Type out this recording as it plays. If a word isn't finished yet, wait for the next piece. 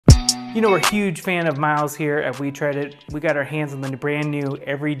You know, we're a huge fan of Myles here at We Tried It. We got our hands on the brand new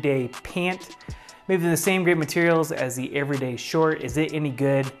Everyday Pant. Made from the same great materials as the Everyday Short. Is it any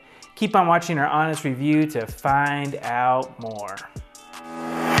good? Keep on watching our honest review to find out more.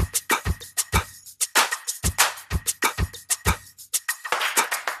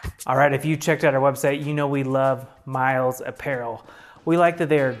 All right, if you checked out our website, you know we love Myles apparel. We like that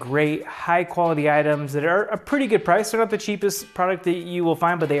they are great, high quality items that are a pretty good price. They're not the cheapest product that you will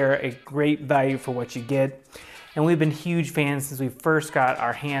find, but they are a great value for what you get. And we've been huge fans since we first got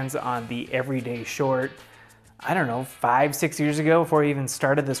our hands on the Everyday Short, I don't know, 5-6 years ago before we even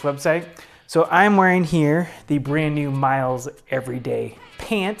started this website. So I'm wearing here the brand new Myles Everyday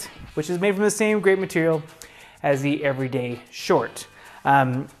Pant, which is made from the same great material as the Everyday Short.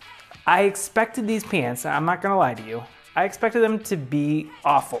 I expected these pants, I'm not gonna lie to you, I expected them to be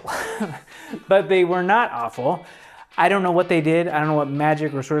awful, but they were not awful. I don't know what they did. I don't know what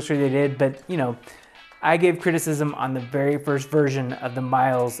magic or sorcery they did, but you know, I gave criticism on the very first version of the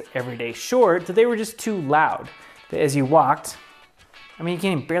Myles Everyday Short that they were just too loud. That as you walked, I mean, you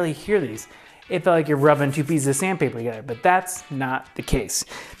can't even barely hear these. It felt like you're rubbing two pieces of sandpaper together, but that's not the case.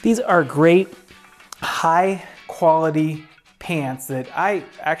 These are great, high quality pants that I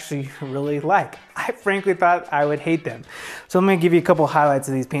actually really like. I frankly thought I would hate them. So I'm gonna give you a couple highlights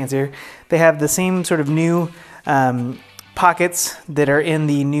of these pants here. They have the same sort of new pockets that are in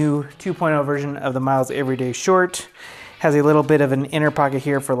the new 2.0 version of the Myles Everyday Short. Has a little bit of an inner pocket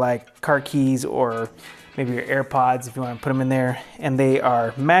here for like car keys or maybe your AirPods if you want to put them in there. And they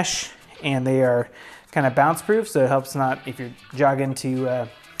are mesh and they are kind of bounce proof, so it helps not, if you're jogging, to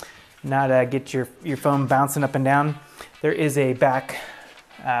not get your phone bouncing up and down. There is a back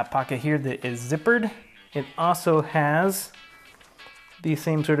pocket here that is zippered. It also has the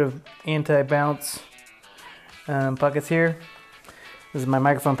same sort of anti-bounce pockets here. This is my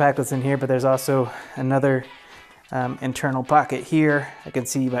microphone pack that's in here, but there's also another internal pocket here. I can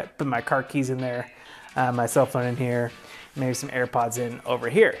see put my car keys in there, my cell phone in here, maybe some AirPods in over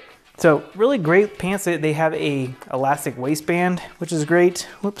here. So really great pants. They have a elastic waistband, which is great.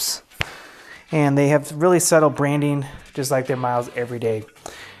 Whoops. And they have really subtle branding, just like their Myles Everyday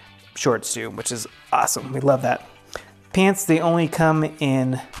Shorts do, which is awesome. We love that. Pants, they only come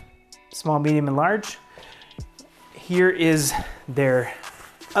in small, medium, and large. Here is their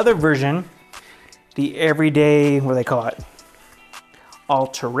other version, the Everyday, what do they call it?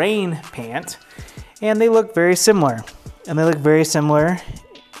 All-terrain pant. And they look very similar. And they look very similar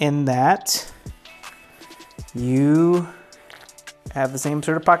in that you have the same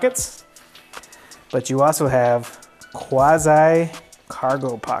sort of pockets, but you also have quasi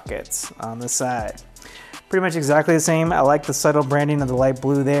cargo pockets on the side. Pretty much exactly the same. I like the subtle branding of the light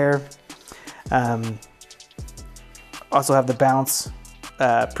blue there. Also have the bounce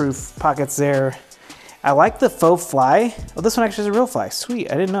proof pockets there. I like the faux fly. Oh, this one actually has a real fly. Sweet,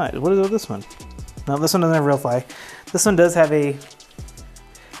 I didn't know it. What is this one? No, this one doesn't have a real fly. This one does have a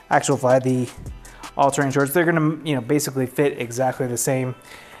actual fly, the all-terrain shorts. They're gonna, you know, basically fit exactly the same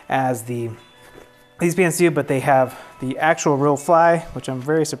as these pants do, but they have the actual real fly, which I'm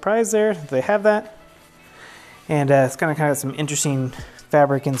very surprised there that they have that. And it's kind of some interesting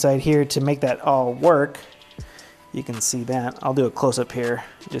fabric inside here to make that all work. You can see that. I'll do a close-up here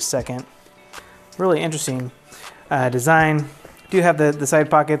in just a second. Really interesting design. Do have the side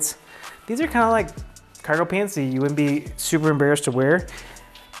pockets. These are kind of like cargo pants that you wouldn't be super embarrassed to wear,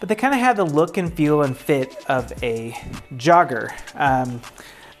 but they kind of have the look and feel and fit of a jogger.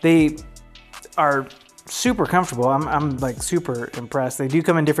 They are super comfortable. I'm like super impressed. They do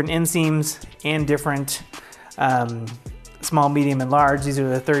come in different inseams and different small, medium, and large. These are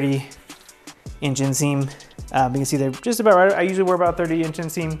the 30-inch inseam. You can see they're just about right. I usually wear about 30-inch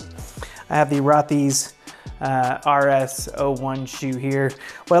inseam. I have the Rothy's RS01 shoe here.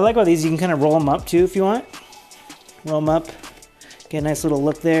 What I like about these, you can kind of roll them up too if you want. Roll them up, get a nice little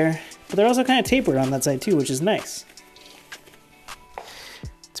look there. But they're also kind of tapered on that side too, which is nice.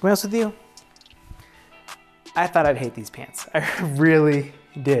 To be honest with you, I thought I'd hate these pants. I really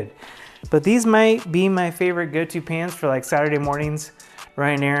did. But these might be my favorite go-to pants for like Saturday mornings,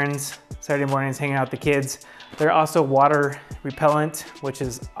 running errands, Saturday mornings hanging out with the kids. They're also water repellent, which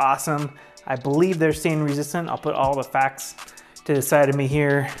is awesome. I believe they're stain resistant. I'll put all the facts to the side of me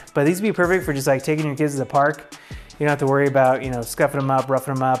here. But these would be perfect for just like taking your kids to the park. You don't have to worry about, you know, scuffing them up,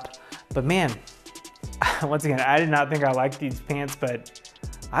 roughing them up. But man, once again, I did not think I liked these pants, but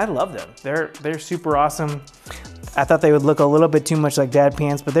I love them. They're super awesome. I thought they would look a little bit too much like dad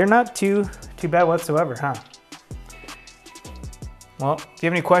pants, but they're not too bad whatsoever, huh? Well, if you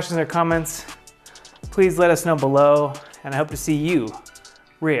have any questions or comments, please let us know below, and I hope to see you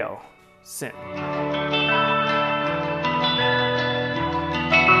real sin.